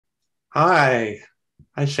Hi.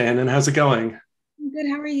 Hi, Shannon. How's it going? Good.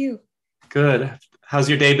 How are you? Good. How's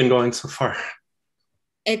your day been going so far?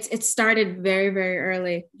 It started very, very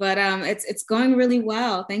early, but it's going really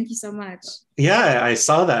well. Thank you so much. Yeah, I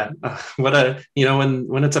saw that. What a,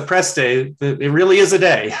 when it's a press day, it really is a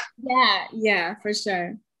day. Yeah, yeah, for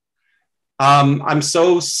sure. I'm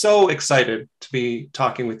so excited to be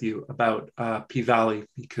talking with you about P Valley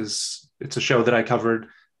because it's a show that I covered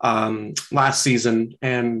last season,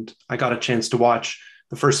 and I got a chance to watch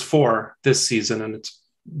the first four this season, and it's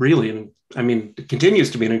really, I mean, it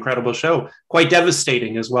continues to be an incredible show, quite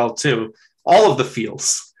devastating as well too. All of the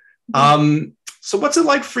feels. So, what's it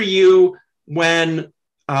like for you when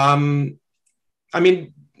um, I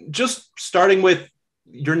mean, just starting with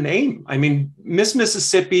your name. I mean, Miss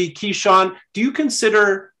Mississippi, Keyshawn, do you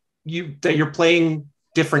consider you that you're playing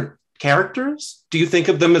different characters? Do you think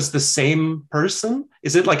of them as the same person?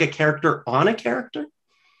 Is it like a character on a character?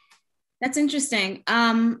 That's interesting.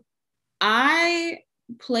 I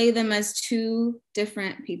play them as two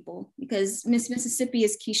different people because Miss Mississippi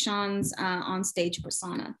is Keyshawn's on stage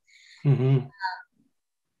persona. Mm-hmm.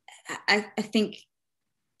 I think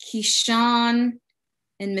Keyshawn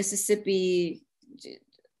and Mississippi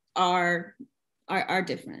are are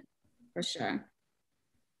different for sure.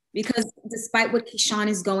 Because despite what Keyshawn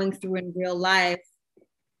is going through in real life,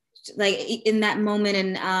 like in that moment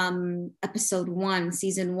in episode one,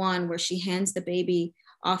 season one, where she hands the baby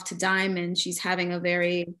off to Diamond, she's having a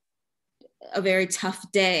very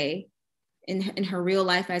tough day in her real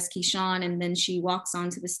life as Keyshawn, and then she walks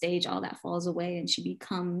onto the stage, all that falls away, and she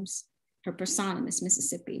becomes her persona, Miss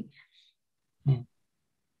Mississippi.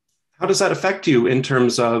 How does that affect you in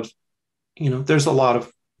terms of, there's a lot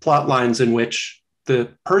of plot lines in which the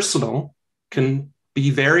personal can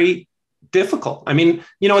be very difficult. I mean,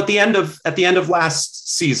 at the end of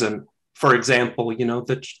last season, for example,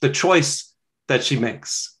 the choice that she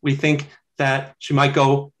makes, we think that she might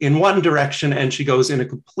go in one direction and she goes in a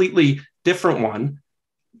completely different one,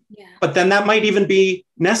 Yeah. but then that might even be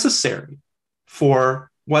necessary for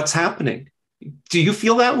what's happening. Do you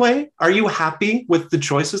feel that way? Are you happy with the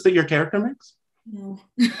choices that your character makes? No.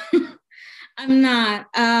 I'm not.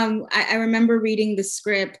 I remember reading the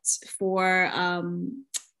script for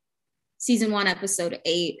season one, episode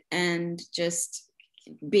eight, and just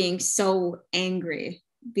being so angry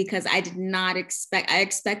because I did not expect. I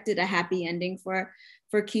expected a happy ending for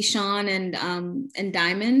Keyshawn and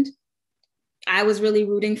Diamond. I was really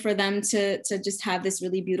rooting for them to just have this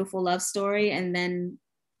really beautiful love story, and then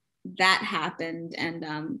that happened,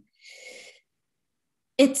 and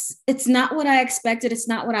it's not what I expected. It's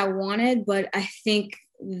not what I wanted, but I think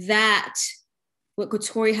that what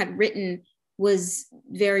Kotori had written was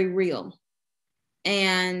very real,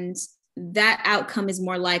 and that outcome is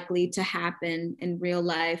more likely to happen in real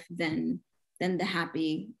life than the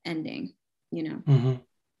happy ending. You know.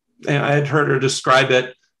 Mm-hmm. I had heard her describe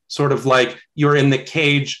it sort of like you're in the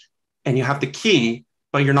cage and you have the key,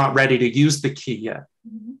 but you're not ready to use the key yet.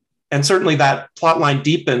 Mm-hmm. And certainly that plot line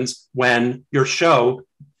deepens when your show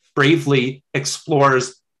bravely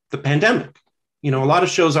explores the pandemic. A lot of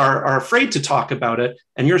shows are afraid to talk about it.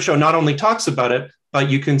 And your show not only talks about it, but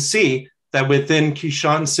you can see that within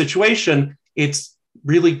Keyshawn's situation, it's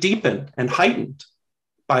really deepened and heightened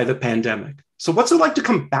by the pandemic. So what's it like to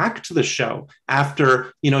come back to the show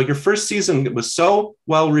after, your first season was so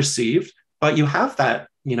well received, but you have that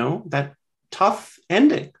tough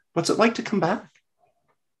ending. What's it like to come back?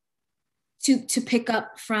 To pick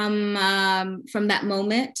up from that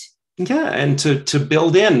moment. Yeah, and to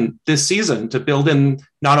build in this season, to build in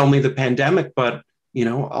not only the pandemic, but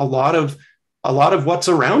a lot of what's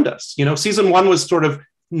around us. Season one was sort of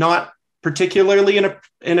not particularly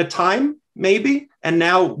in a time, maybe, and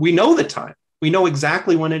now we know the time. We know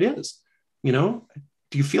exactly when it is. Do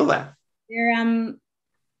you feel that?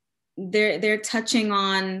 They're touching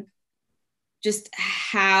on just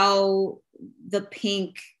how the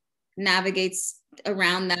pink navigates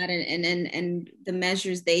around that, and the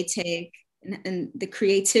measures they take, and the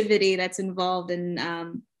creativity that's involved in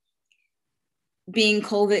being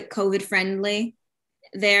COVID friendly.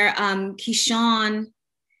 There, Keyshawn,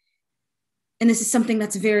 and this is something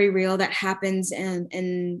that's very real that happens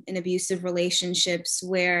in abusive relationships,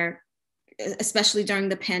 where especially during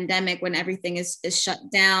the pandemic when everything is shut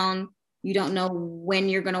down, you don't know when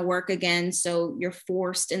you're going to work again, so you're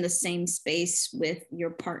forced in the same space with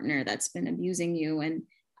your partner that's been abusing you. And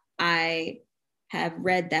I have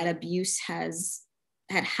read that abuse had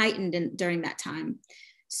heightened during that time,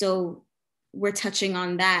 so we're touching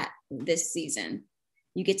on that this season.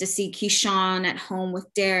 You get to see Keyshawn at home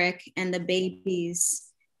with Derek and the babies,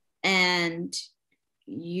 and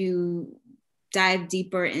you dive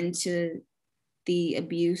deeper into the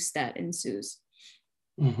abuse that ensues.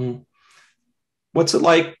 Mm-hmm. What's it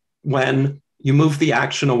like when you move the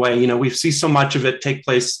action away? You know, we see so much of it take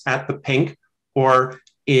place at the Pink or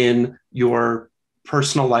in your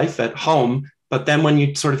personal life at home. But then when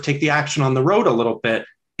you sort of take the action on the road a little bit,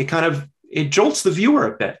 it jolts the viewer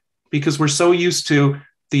a bit because we're so used to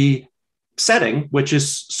the setting, which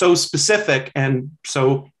is so specific and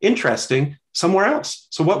so interesting somewhere else.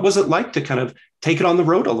 So what was it like to kind of take it on the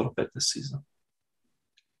road a little bit this season?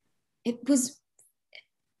 It was,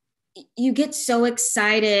 you get so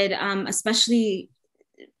excited, especially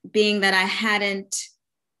being that I hadn't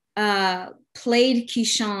played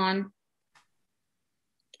Keyshawn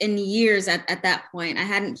in years at that point. I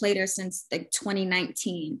hadn't played her since like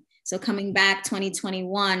 2019. So coming back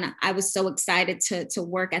 2021, I was so excited to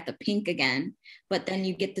work at the Pink again. But then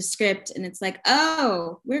you get the script and it's like,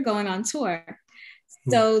 oh, we're going on tour.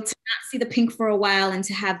 So to not see the Pink for a while and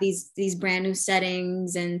to have these brand new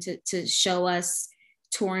settings and to show us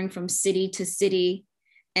touring from city to city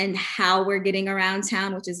and how we're getting around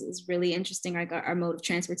town, which is really interesting, like our mode of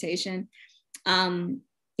transportation.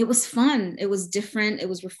 It was fun. It was different. It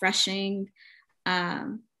was refreshing.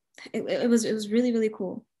 It was really, really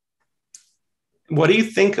cool. What do you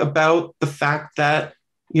think about the fact that,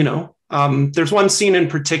 there's one scene in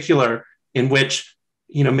particular in which,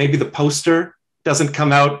 maybe the poster doesn't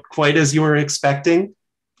come out quite as you were expecting?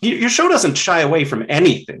 Your show doesn't shy away from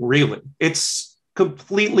anything, really. It's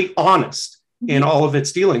completely honest in all of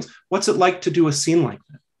its dealings. What's it like to do a scene like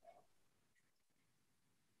that?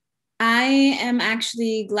 I am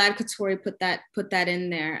actually glad Katori put that in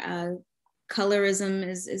there. Colorism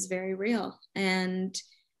is very real, and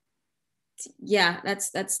yeah,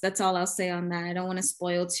 that's all I'll say on that. I don't want to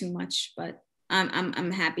spoil too much, but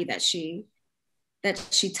I'm happy that she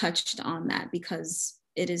touched on that because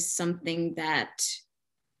it is something that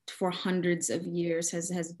for hundreds of years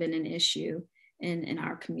has been an issue in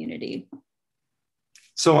our community.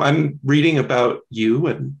 So I'm reading about you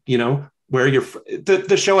and, where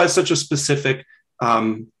the show has such a specific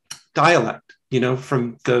dialect,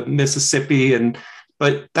 from the Mississippi,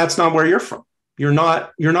 but that's not where you're from. You're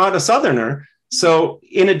not a Southerner. So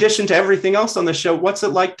in addition to everything else on the show, what's it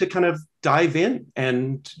like to kind of dive in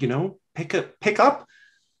and, pick up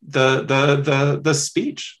the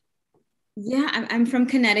speech? Yeah, I'm from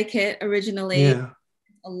Connecticut originally. Yeah.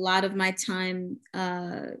 A lot of my time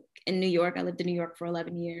in New York. I lived in New York for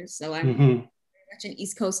 11 years. So I'm very much an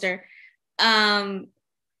East Coaster. And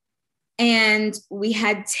we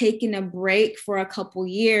had taken a break for a couple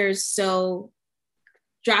years. So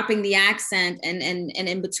dropping the accent and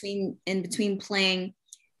in between playing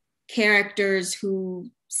characters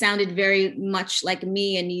who sounded very much like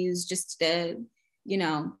me and used just the,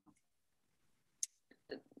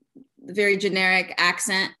 very generic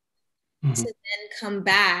accent, to then come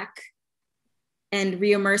back and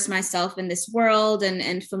re-immerse myself in this world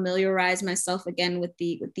and familiarize myself again with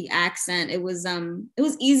the accent. It was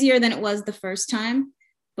easier than it was the first time,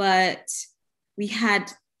 but we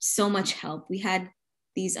had so much help. We had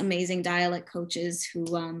these amazing dialect coaches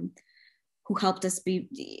who helped us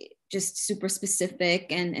be just super specific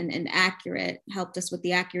and accurate, helped us with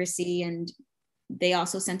the accuracy. And they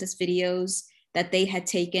also sent us videos that they had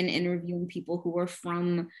taken interviewing people who were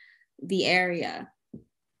from the area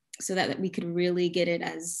so that we could really get it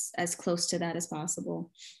as close to that as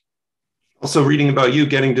possible. Also reading about you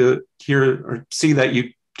getting to hear or see that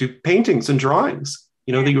you do paintings and drawings,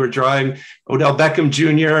 that you were drawing Odell Beckham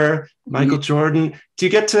Jr., Michael Jordan. Do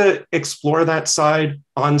you get to explore that side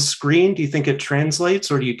on screen? Do you think it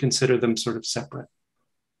translates or do you consider them sort of separate?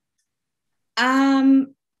 I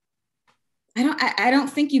don't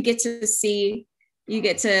think you get to see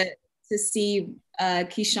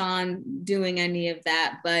Keyshawn doing any of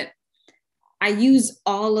that, but I use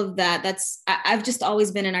all of that. I've just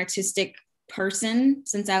always been an artistic person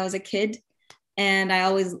since I was a kid, and I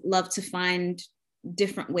always love to find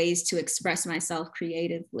different ways to express myself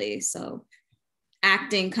creatively. So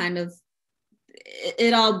acting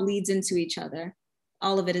it all bleeds into each other.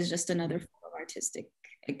 All of it is just another form of artistic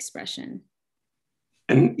expression.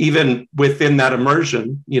 And even within that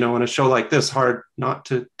immersion, on a show like this, hard not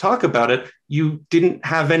to talk about it, you didn't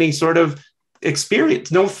have any sort of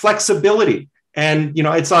experience, no flexibility. And,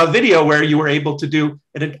 I saw a video where you were able to do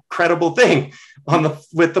an incredible thing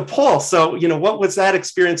with the pole. So, what was that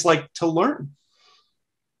experience like to learn?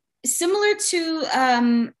 Similar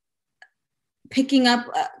to picking up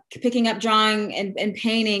drawing and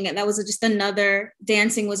painting, that was just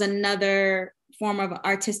dancing was another form of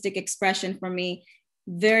artistic expression for me.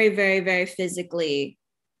 Very, very, very physically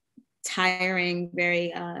tiring,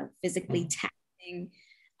 very physically taxing,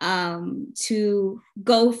 to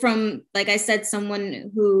go from, like I said,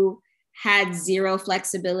 someone who had zero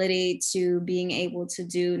flexibility to being able to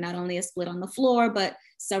do not only a split on the floor, but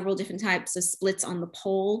several different types of splits on the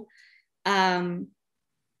pole,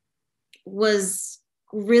 was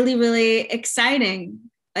really, really exciting.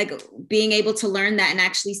 Like being able to learn that and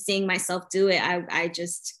actually seeing myself do it, I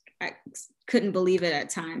couldn't believe it at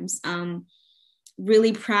times.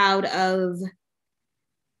 Really proud of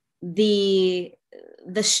the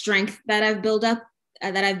strength that I've built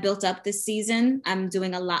up this season. I'm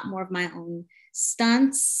doing a lot more of my own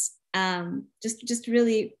stunts. Just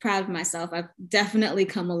really proud of myself. I've definitely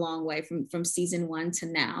come a long way from season 1 to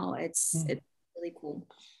now. It's really cool.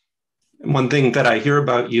 One thing that I hear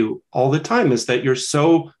about you all the time is that you're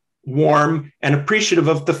so warm and appreciative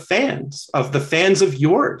of the fans of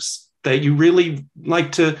yours, that you really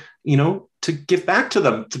like to, to give back to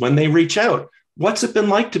them when they reach out. What's it been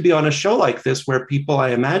like to be on a show like this where people, I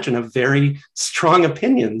imagine, have very strong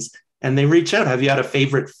opinions and they reach out? Have you had a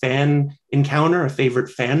favorite fan encounter, a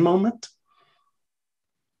favorite fan moment?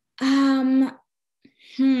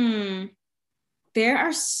 There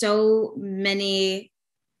are so many.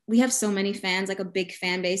 We have so many fans, like a big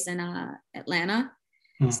fan base in Atlanta.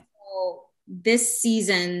 So this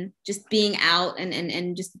season, just being out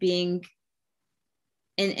and just being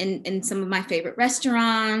in some of my favorite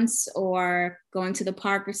restaurants or going to the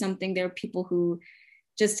park or something, there are people who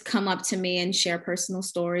just come up to me and share personal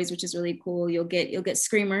stories, which is really cool. You'll get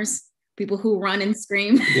screamers, people who run and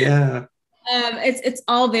scream. Yeah. It's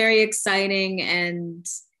all very exciting, and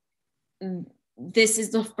this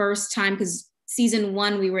is the first time, because season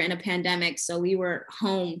 1 we were in a pandemic, so we were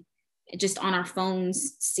home just on our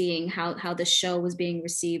phones seeing how the show was being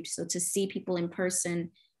received. So to see people in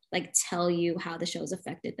person like tell you how the show's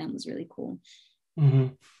affected them was really cool. Mm-hmm.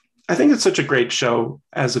 I think it's such a great show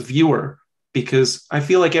as a viewer because I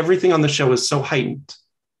feel like everything on the show is so heightened.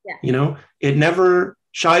 Yeah. It never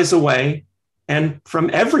shies away and from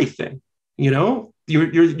everything.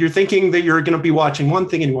 You're thinking that you're going to be watching one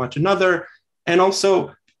thing and you watch another. And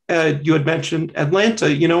also you had mentioned Atlanta,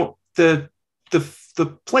 the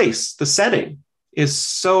place, the setting is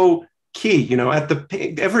so key, at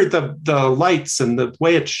the lights and the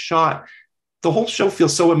way it's shot, the whole show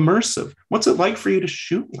feels so immersive. What's it like for you to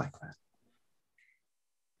shoot like that?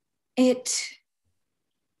 It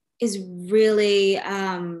is really,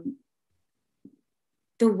 the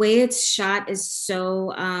way it's shot is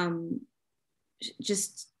so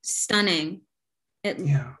just stunning.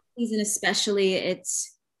 Season especially,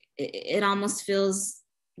 it almost feels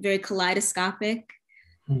very kaleidoscopic.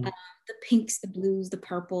 The pinks, the blues, the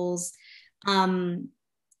purples.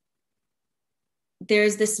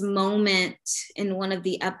 There's this moment in one of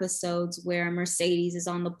the episodes where Mercedes is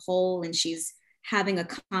on the pole and she's having a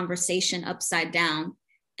conversation upside down,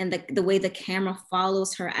 and the way the camera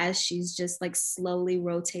follows her as she's just like slowly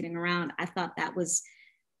rotating around. I thought that was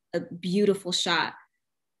a beautiful shot.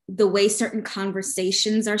 The way certain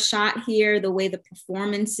conversations are shot here, the way the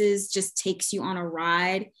performances just takes you on a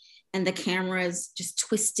ride, and the camera is just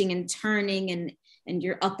twisting and turning, and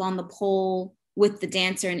you're up on the pole with the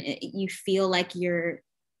dancer, and you feel like you're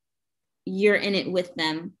in it with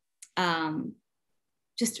them.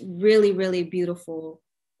 Just really, really beautiful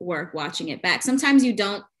work watching it back. Sometimes you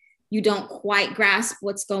don't quite grasp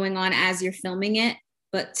what's going on as you're filming it,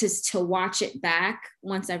 but to watch it back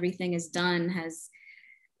once everything is done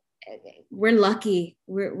we're lucky.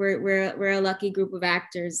 We're a lucky group of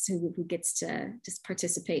actors who gets to just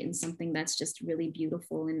participate in something that's just really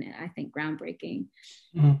beautiful and I think groundbreaking.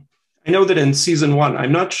 I know that in season 1,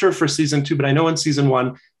 I'm not sure for season 2, but I know in season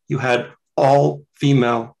 1 you had all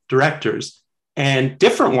female directors and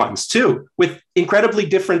different ones too, with incredibly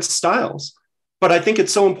different styles. But I think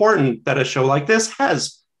it's so important that a show like this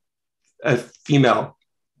has a female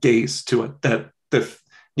gaze to it, that the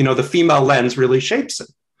female lens really shapes it.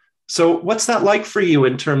 So what's that like for you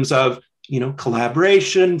in terms of,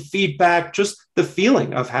 collaboration, feedback, just the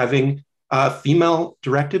feeling of having a female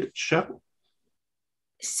directed show?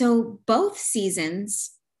 So both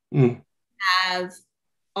seasons have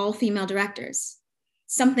all female directors,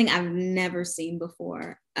 something I've never seen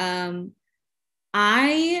before.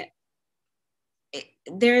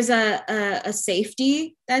 There's a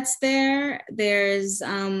safety that's there.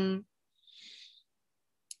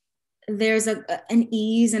 There's an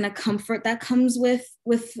ease and a comfort that comes with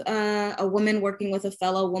a woman working with a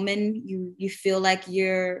fellow woman. You feel like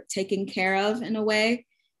you're taken care of in a way.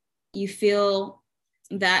 You feel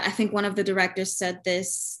that, I think one of the directors said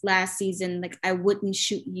this last season, like, I wouldn't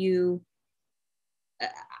shoot you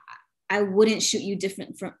I wouldn't shoot you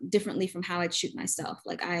differently from how I'd shoot myself.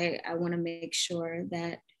 Like I want to make sure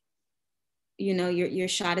that, you know, you're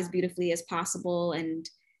shot as beautifully as possible, and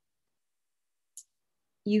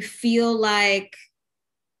you feel like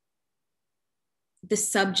the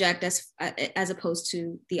subject as opposed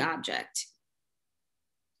to the object,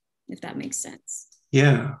 if that makes sense.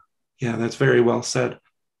 Yeah, that's very well said.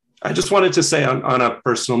 I just wanted to say on a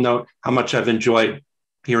personal note how much I've enjoyed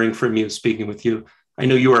hearing from you, speaking with you. I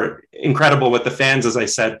know you were incredible with the fans, as I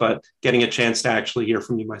said, but getting a chance to actually hear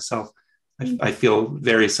from you myself, I feel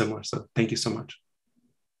very similar. So thank you so much.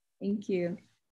 Thank you.